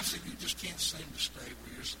 And Samson, you just can't seem to stay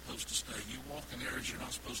where you're supposed to stay. You walk in areas you're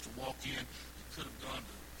not supposed to walk in. You could have gone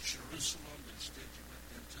to Jerusalem, but instead you went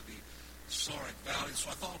into the Sorek Valley. So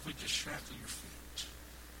I thought if we just shackle your feet.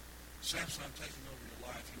 Samson, I'm taking over your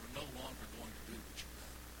life. You are no longer going to do what you've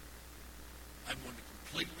done. I'm going to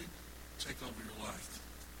completely take over your life.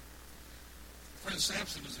 Friend,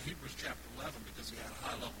 Samson is in Hebrews chapter 11 because he had a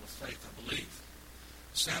high level of faith, I believe.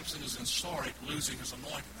 Samson is in Sorek losing his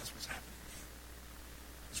anointing. That's what's happening to him.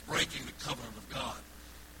 He's breaking the covenant of God.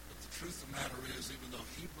 But the truth of the matter is, even though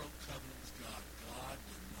he broke covenant with God, God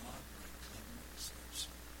did not break covenant with Samson.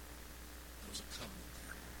 There was a covenant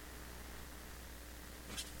there.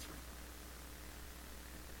 Question 3.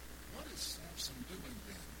 What is Samson doing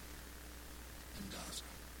then in Gaza?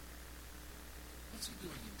 What's he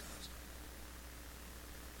doing in Gaza?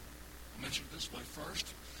 I mentioned it this way.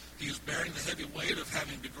 First, he is bearing the heavy weight of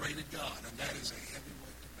having degraded God, and that is a heavy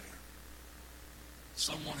weight to bear.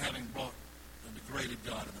 Someone having brought and degraded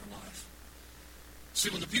God in their life. See,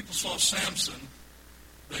 when the people saw Samson,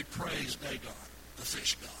 they praised Dagon, the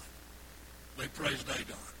fish god. They praised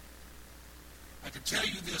Dagon. I can tell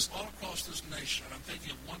you this, all across this nation, I'm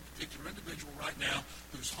thinking of one particular individual right now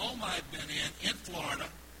whose home I've been in Florida,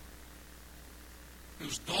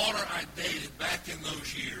 whose daughter I dated back in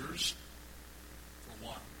those years for a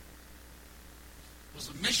while, was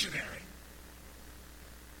a missionary.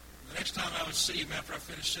 The next time I would see him after I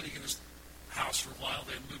finished sitting in his house for a while,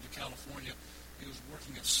 they had moved to California. He was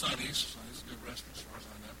working at Sonny's. Sonny's is a good restaurant as far as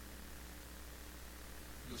I know.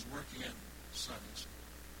 He was working at Sonny's.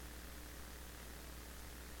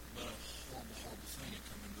 But a horrible, horrible thing had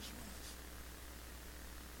come into his life.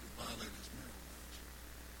 He violated his marital vows.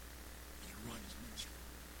 And he ruined his ministry.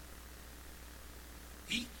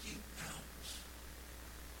 Eking out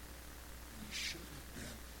when he should have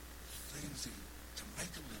been things to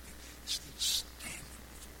make a living instead of standing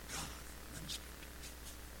before God and ministering to people.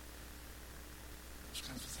 Those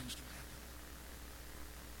kinds of things do happen.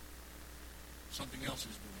 Something else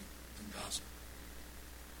he's doing in Gaza.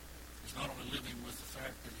 He's not only living with the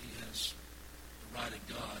fact that he has derided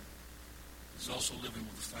God, he's also living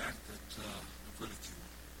with the fact that of ridicule.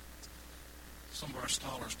 Some of our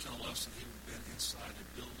scholars tell us that he would have been inside a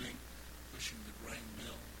building pushing the grain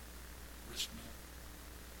mill, grist mill.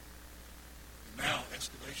 And now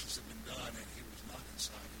excavations have been done and he was not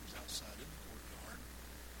inside, he was outside in the courtyard.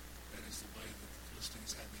 That is the way that the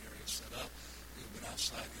Philistines had the area set up. He would have been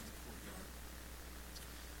outside in the courtyard.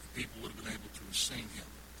 And people would have been able to have seen him.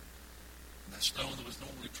 And that stone that was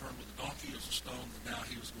normally turned with a donkey is a stone that now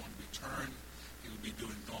he was going to be turned. He would be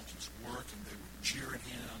doing donkey's work, and they would jeer at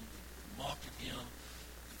him, they would mock at him,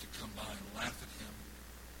 they could come by and laugh at him.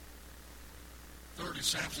 Thirdly,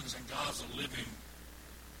 Samson's in Gaza living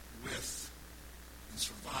with and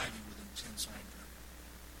surviving with intense anger.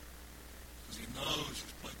 Because he knows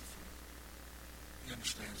he's played the fool. He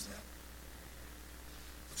understands that.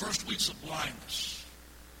 The first weeks of blindness,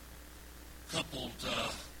 coupled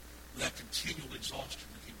that continual exhaustion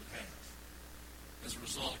that he would have as a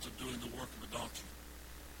result of doing the work of a donkey.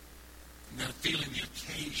 And then feeling the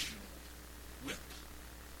occasional whip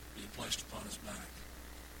being placed upon his back.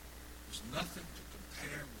 There's nothing to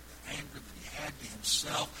compare with the anger that he had to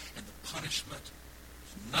himself and the punishment.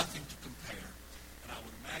 There's nothing to compare. And I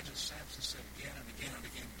would imagine Samson said again and again and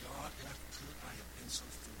again, God, how could I have been so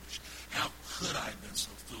foolish? How could I have been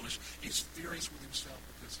so foolish? He's furious with himself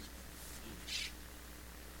because he's been foolish.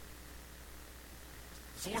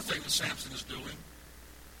 The fourth thing that Samson is doing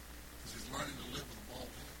is he's learning to live with a bald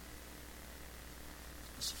head.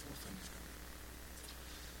 That's the fourth thing he's doing.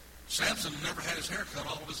 Samson never had his hair cut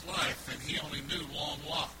all of his life, and he only knew long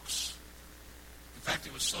locks. In fact,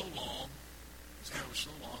 it was so long, his hair was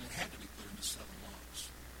so long, it had to be put into 7 locks.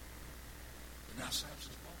 But now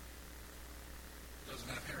Samson's bald. He doesn't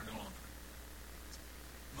have hair any longer.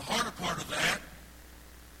 And the harder part of that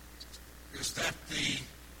is that the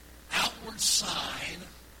outward sign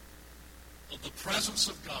of the presence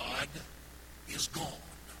of God is gone.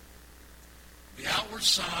 The outward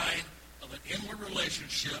sign of an inward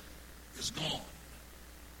relationship is gone.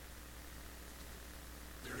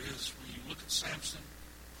 There is, when you look at Samson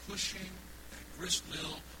pushing that grist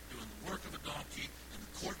mill, doing the work of a donkey in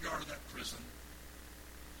the courtyard of that prison,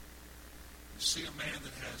 you see a man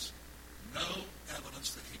that has no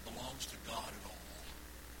evidence that he belongs to God at all.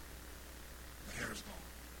 The hair is gone.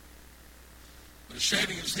 But in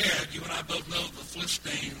shaving his head, you and I both know the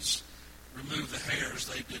Philistines removed the hairs.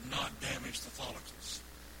 They did not damage the follicles.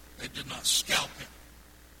 They did not scalp him.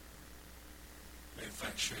 may in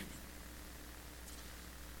fact shave you.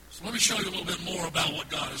 So let me show you a little bit more about what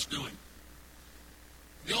God is doing.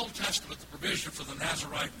 In the Old Testament, the provision for the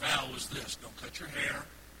Nazirite vow was this: don't cut your hair,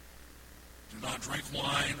 do not drink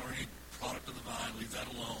wine or any product of the vine, leave that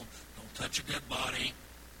alone, don't touch a dead body,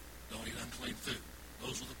 don't eat unclean food.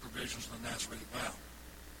 Those were the provisions of the Nazirite vow.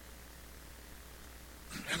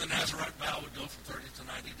 And the Nazirite vow would go from 30 to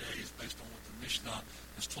 90 days based on what the Mishnah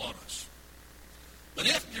has taught us. But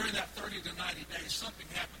if during that 30 to 90 days something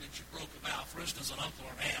happened that you broke a vow, for instance, an uncle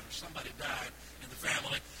or an aunt or somebody died in the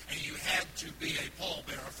family, and you had to be a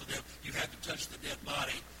pallbearer for them, you had to touch the dead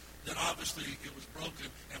body, then obviously it was broken.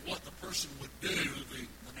 And what the person would do,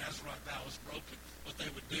 the Nazirite vow was broken, what they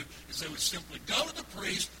would do is they would simply go to the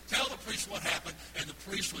priest, tell the priest what happened, and the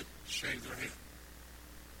priest would shave their head.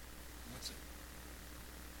 And that's it.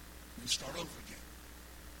 And start over again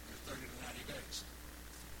for 30 to 90 days.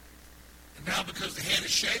 And now because the head is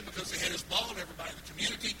shaved, because the head is bald, everybody in the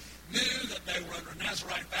community knew that they were under a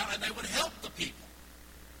Nazirite vow, and they would help the people.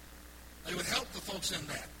 They would help the folks in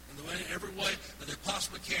that. In every way that they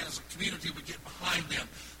possibly can, as a community would get behind them.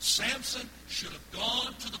 Samson should have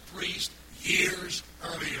gone to the priest years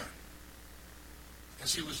earlier.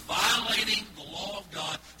 As he was violating the law of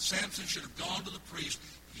God, Samson should have gone to the priest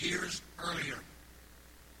years earlier.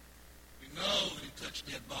 We know that he touched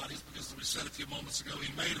dead bodies because, as we said a few moments ago,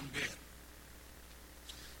 he made them dead.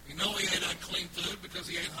 We know he ate unclean food because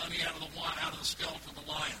he ate honey out of the skeleton of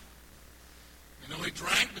the lion. We know he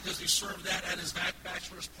drank because he served that at his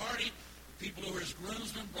bachelor's party. The people who were his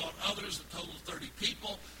groomsmen brought others, a total of 30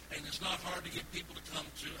 people, and it's not hard to get people to come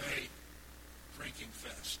to a drinking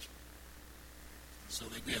fest. So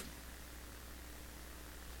they did.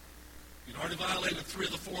 He'd already violated 3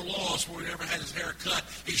 of the 4 laws before he ever had his hair cut.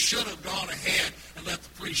 He should have gone ahead and let the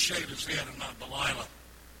priest shave his head and not Delilah.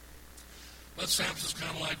 But Samson's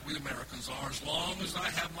kind of like we Americans are. As long as I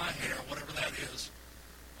have my hair, whatever that is,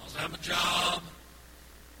 as long as I have a job,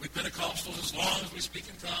 we Pentecostals, as long as we speak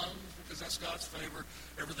in tongues, because that's God's favor,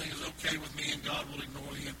 everything is okay with me, and God will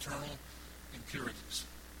ignore the internal impurities.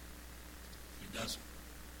 He doesn't.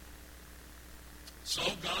 So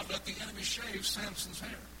God let the enemy shave Samson's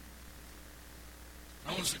hair.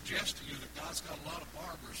 I want to suggest to you that God's got a lot of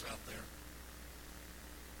barbers out there.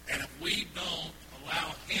 And if we don't allow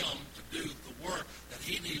him to do the work that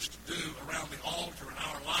he needs to do around the altar in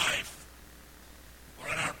our life, or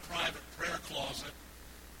in our private prayer closet,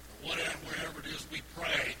 or whatever, wherever it is we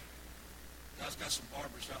pray, God's got some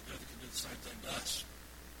barbers out there that can do the same thing to us.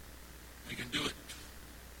 He can do it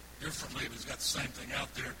differently, but he's got the same thing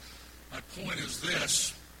out there. My point is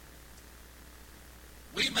this: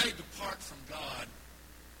 we may depart from God,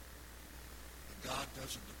 but God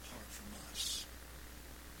doesn't depart from us.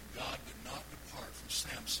 And God did not depart from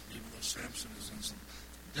Samson, even though Samson is in some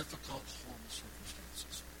difficult, horrible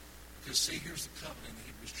circumstances. Because see, here's the covenant in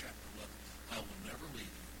Hebrews chapter 11. I will never leave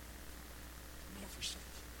you nor forsake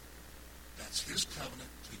you. That's his covenant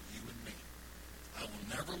to you and me. I will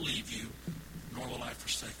never leave you, nor will I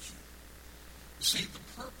forsake you. You see, the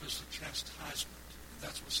purpose of chastisement, and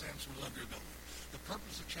that's what Samson was undergoing, the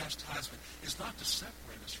purpose of chastisement is not to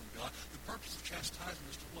separate us from God. The purpose of chastisement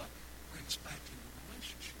is to what? Bring us back into a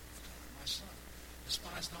relationship with God. My son,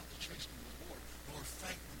 despise not the chastening of the Lord, nor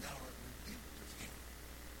faint when thou art rebuked of him.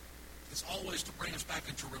 It's always to bring us back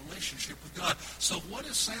into a relationship with God. So what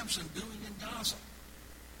is Samson doing in Gaza?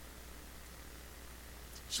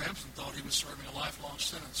 Samson thought he was serving a lifelong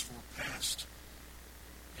sentence for past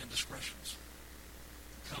indiscretions.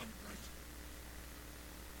 Covenant breaking.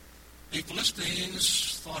 The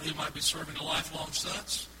Philistines thought he might be serving a lifelong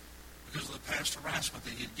sentence because of the past harassment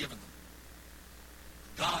that he had given them.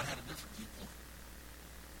 God had a different viewpoint.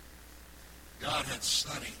 God had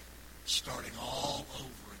Sonny starting all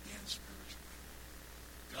over again spiritually.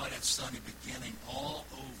 God had Sonny beginning all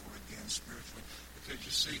over again spiritually. Because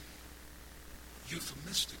you see,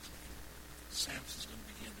 euphemistically, Samson's going to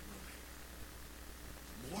begin to grow hair.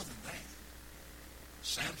 More than that,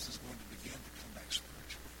 Samson's going to begin to come back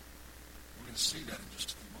spiritually. We're going to see that in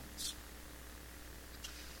just a few moments.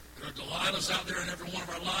 There are Delilahs out there in every one of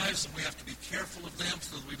our lives, and we have to be careful of them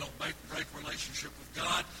so that we don't break relationship with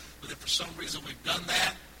God. But if for some reason we've done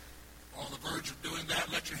that, or on the verge of doing that,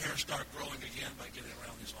 let your hair start growing again by getting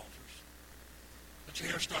around these altars. Let your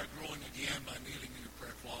hair start growing again by kneeling in your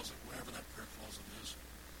prayer closet, wherever that prayer closet is.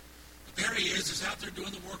 But there he is. He's out there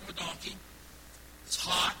doing the work of a donkey. It's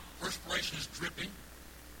hot. Perspiration is dripping.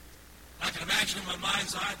 I can imagine in my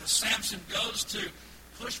mind's eye that Samson goes to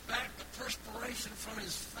push back the perspiration from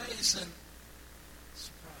his face and,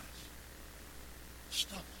 surprise,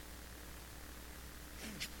 stubble.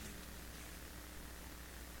 Hair's beginning to grow.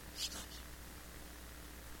 Stubble.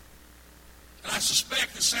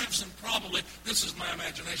 suspect that Samson probably, this is my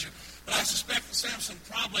imagination, but I suspect that Samson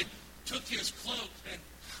probably took his cloak and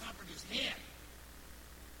covered his head.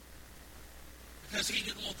 Because he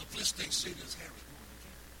didn't want the Philistines to see that his hair was growing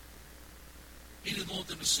again. He didn't want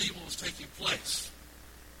them to see what was taking place.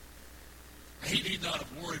 And he need not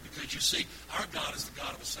have worried because, you see, our God is the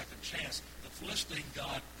God of a second chance. The Philistine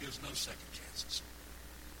God gives no second chances.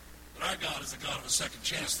 But our God is the God of a second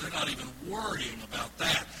chance. They're not even worrying about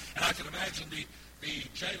that. And I can imagine the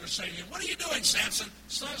jailer saying to him, "What are you doing, Samson?"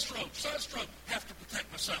 "Sunstroke, sunstroke. Have to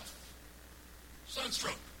protect myself."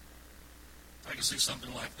 Sunstroke. I can see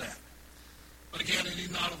something like that. But again, he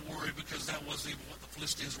need not have worried because that wasn't even what the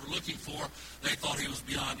Philistines were looking for. They thought he was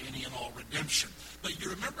beyond any and all redemption. But you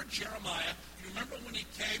remember Jeremiah? You remember when he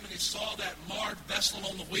came and he saw that marred vessel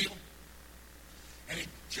on the wheel? And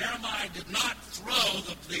Jeremiah did not throw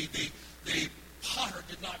the potter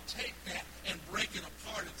did not take that and break it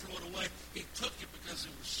apart and throw it away. He took it because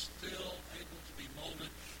it was still able to be molded.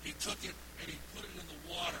 He took it and he put it in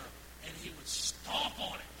the water and he would stomp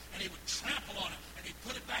on it and he would trample on it and he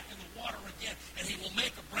put it back in the water again and he will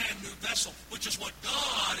make a brand new vessel, which is what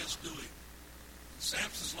God is doing in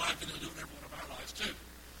Samson's life, and he'll do it in every one of our lives too.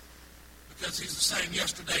 Because he's the same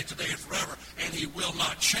yesterday, today, and forever, and he will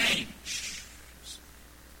not change.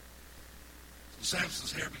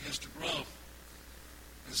 Samson's hair begins to grow.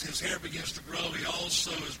 As his hair begins to grow, he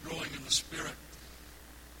also is growing in the spirit.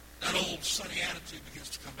 That old sunny attitude begins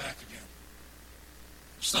to come back again.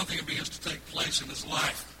 Something begins to take place in his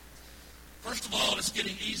life. First of all, it's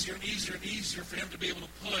getting easier and easier and easier for him to be able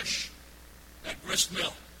to push that grist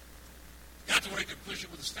mill. Got to where he could push it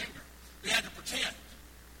with his finger. He had to pretend.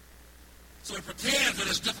 So he pretends that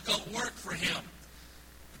it's difficult work for him.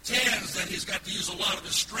 Pretends that he's got to use a lot of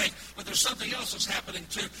his strength, but there's something else that's happening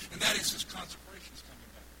too, and that is his consecration is coming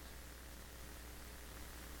back.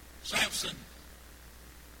 Samson,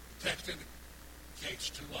 the text indicates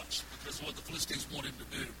to us, because of what the Philistines want him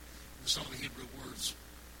to do, in some of the Hebrew words.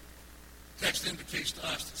 The text indicates to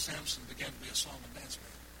us that Samson began to be a song and dance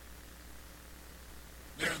man.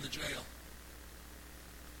 There in the jail, he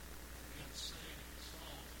began to sing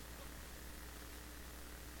songs.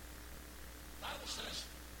 The Bible says,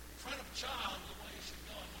 "Train up a child in the way he should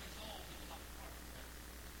go, and when he's old, he will not depart from it."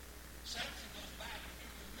 Samson goes back and he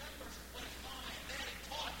remembers what his mama and daddy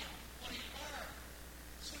taught him, what he learned.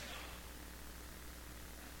 Sing it out.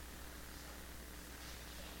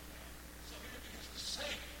 So here he begins to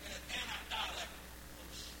sing in an Anite dialect.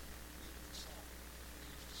 Those song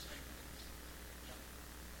he used to sing when he was young.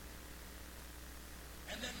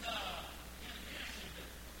 And then began dancing a bit.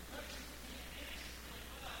 But because he began dancing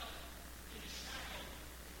really well, he was shackled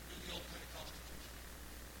to the old Pentecostal church.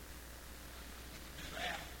 Do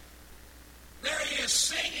that. There he is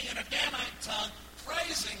singing in a Danite tongue,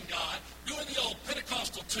 praising God, doing the old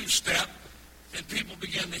Pentecostal two-step, and people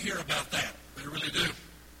begin to hear about that. They really do.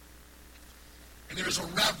 And there is a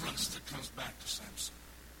reverence that comes back to Samson.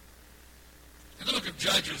 In the book of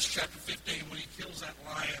Judges, chapter 15, when he kills that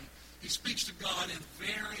lion, he speaks to God in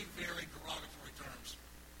very, very derogatory terms.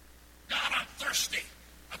 "God, I'm thirsty.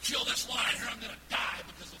 I killed this lion. Here I'm going to die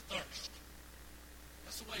because of thirst."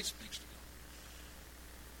 That's the way he speaks to God.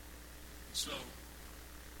 And so,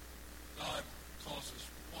 God causes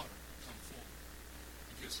water to come forward.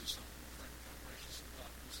 He gives him something to drink. How gracious of God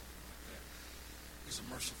to do something like that. He's a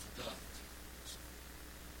merciful God.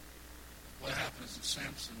 What happens is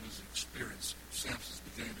Samson is experiencing. Samson's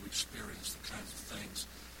beginning to experience the kinds of things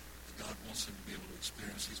that God wants him to be able to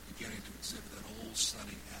experience. He's beginning to exhibit that old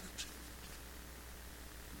sunny attitude.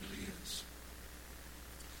 It really is.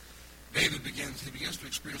 He begins to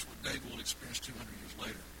experience what David will experience 200 years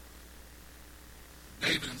later.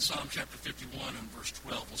 David in Psalm chapter 51 and verse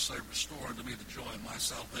 12 will say, "Restore unto me the joy of my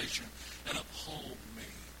salvation and uphold me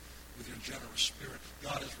with your generous spirit."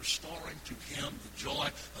 God is restoring to him the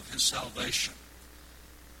joy of his salvation.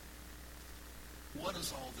 What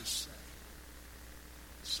does all this say?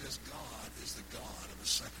 It says God is the God of a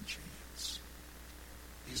second chance.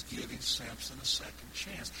 He's giving Samson a second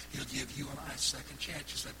chance. He'll give you and I a second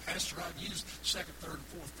chance. You say, "Pastor, I've used second, third, and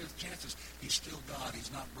fourth, fifth chances." He's still God.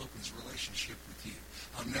 He's not broken his relationship with you.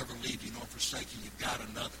 "I'll never leave you nor forsake you." You've got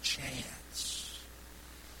another chance.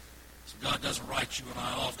 So God doesn't write you and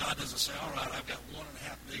I off. God doesn't say, "All right, I've got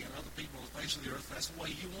 1.5 billion other people on the face of the earth. That's the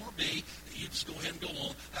way you want to be. You just go ahead and go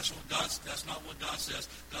on." That's not what God says.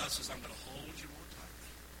 God says, "I'm going to hold you more tightly."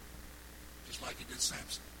 Just like he did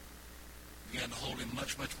Samson. He began to hold him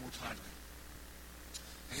much, much more tightly.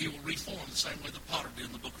 And he will reform the same way the potter did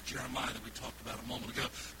in the book of Jeremiah that we talked about a moment ago.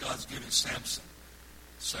 God's giving Samson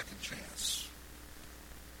a second chance.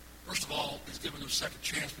 First of all, he's given them a second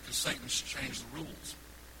chance because Satan's changed the rules.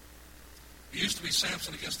 It used to be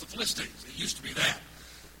Samson against the Philistines. It used to be that.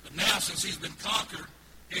 But now, since he's been conquered,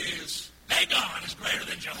 it is Dagon is greater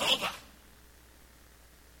than Jehovah.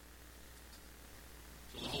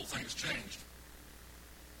 So the whole thing has changed.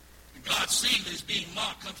 And God, seeing that he's being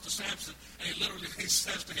mocked, comes to Samson, and he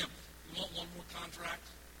says to him, "You want one more contract?"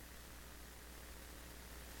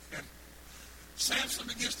 And Samson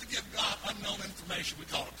begins to give God unknown information. We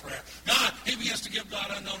call it prayer. He begins to give God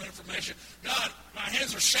unknown information. God, my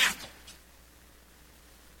hands are shackled.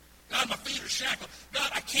 God, my feet are shackled. God,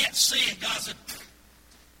 I can't see. And God said,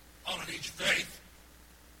 all I need is your faith.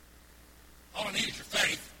 All I need is your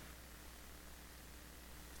faith.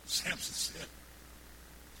 Samson said,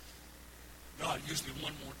 God, use me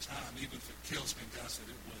one more time, even if it kills me. And God said,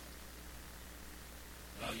 it will.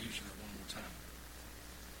 But I'll use you that one more time.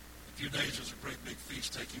 In a few days, there's a great big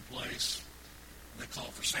feast taking place. And they call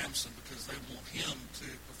for Samson because they want him to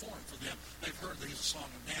perform for them. They've heard that he's a song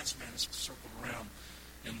and dance man that's circled around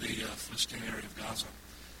in the Philistine area of Gaza.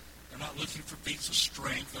 They're not looking for feats of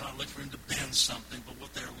strength. They're not looking for him to bend something. But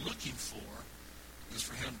what they're looking for is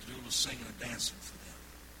for him to do a little singing and dancing for them.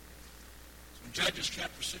 So in Judges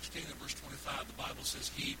chapter 16 and verse 25, the Bible says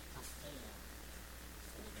he performed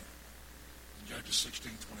for them. In Judges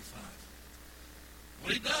 16:25.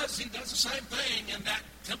 What he does the same thing in that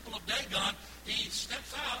temple of Dagon. He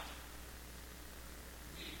steps out.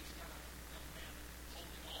 He's got a young man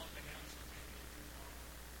holding on to him so he can't get too far.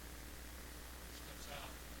 He steps out.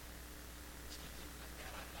 Steps into that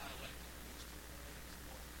Gadite dialect.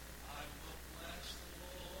 I will bless the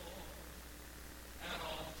Lord at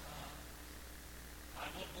all times. I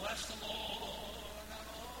will bless the Lord at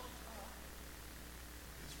all times.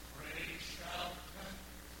 His praise shall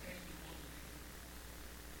continually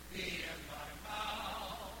be in my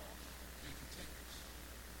mouth. He continues.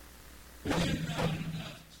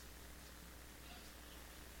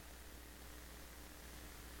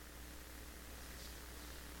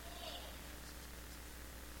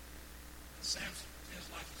 Samson feels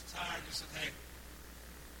like he's tired. He said, hey,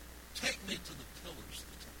 take me to the pillars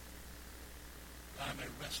of the temple, that I may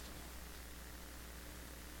rest on it.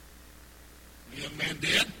 The young man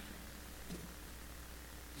did.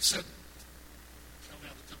 He said, tell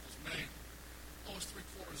me how the temple's made. Oh, it's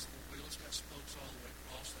 3/4 of the wheel. It's got spokes all the way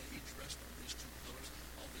across. They each rest on these two pillars.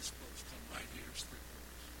 All these spokes come right here. It's 3/4.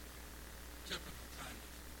 Typical kind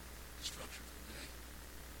of construction for the day.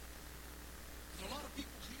 There are a lot of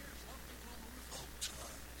people here. There's a lot of people on the roof. Oh,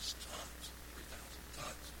 tons. 3,000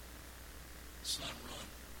 tons. Sun run.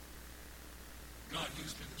 God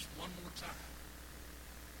used me this one more time.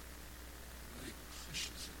 And he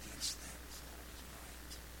pushes against that with all his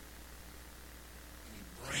might. And he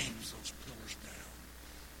brings those pillars down.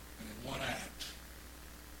 And in one act,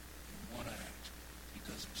 he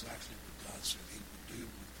does exactly what God said he would do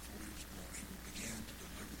before he was born. He would begin to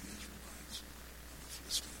deliver the Israelites of the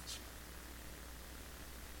Philistines.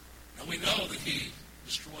 Now we know that he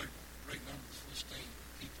destroyed a great number of Philistine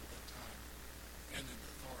people at that time and the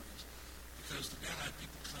authorities, because the Danite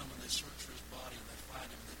people come and they search for his body and they find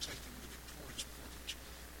him and they take him with the victorious portage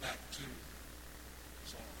back to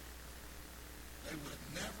Saul. They would have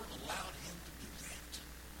never allowed him to do that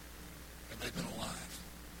had they been alive.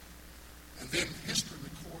 And then history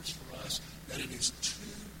records for us that it is 2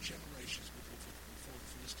 generations before the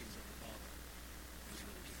Philistines ever bothered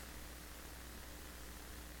Israel again.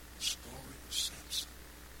 The story of Samson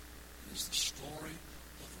is the story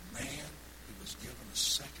of a man who was given a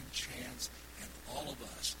second chance, and all of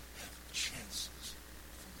us have chances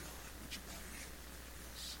from God. Would you bow your head with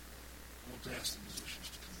this? I want to ask the musicians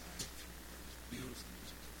to come back. Beautiful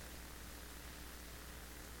music today.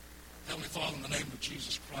 Heavenly Father, in the name of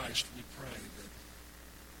Jesus Christ, we pray that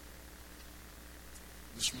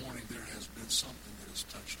this morning there has been something that has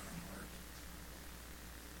touched our heart.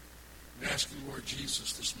 We ask you, Lord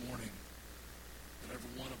Jesus, this morning that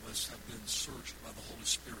every one of us have been searched by the Holy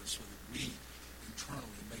Spirit so that we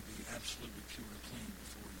internally may be absolutely pure and clean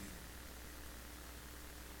before you.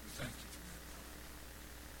 We thank you for that, God.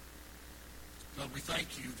 God, we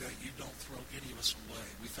thank you that you don't throw any of us away.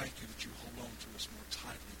 We thank you that you hold on to us more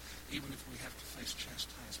tightly, even if we have to face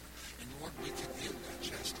chastisement. And Lord, we can end that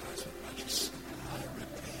chastisement by just simply, I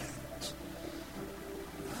repent.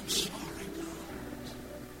 I'm sorry, God.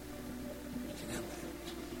 We can end that.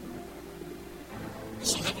 And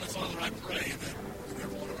so, Heavenly Father, I pray that in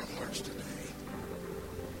every one of our hearts today,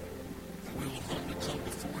 that we will humbly come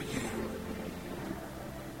before you,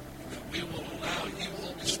 and that we will allow you,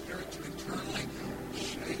 Holy Spirit, to internally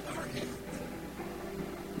shake our head,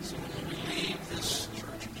 so that when we leave this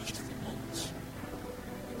church in just a few moments,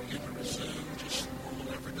 we begin to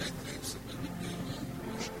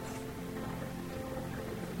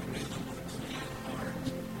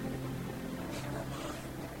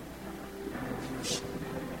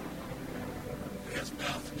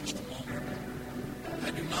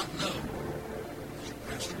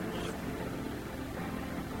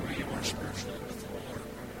our spiritual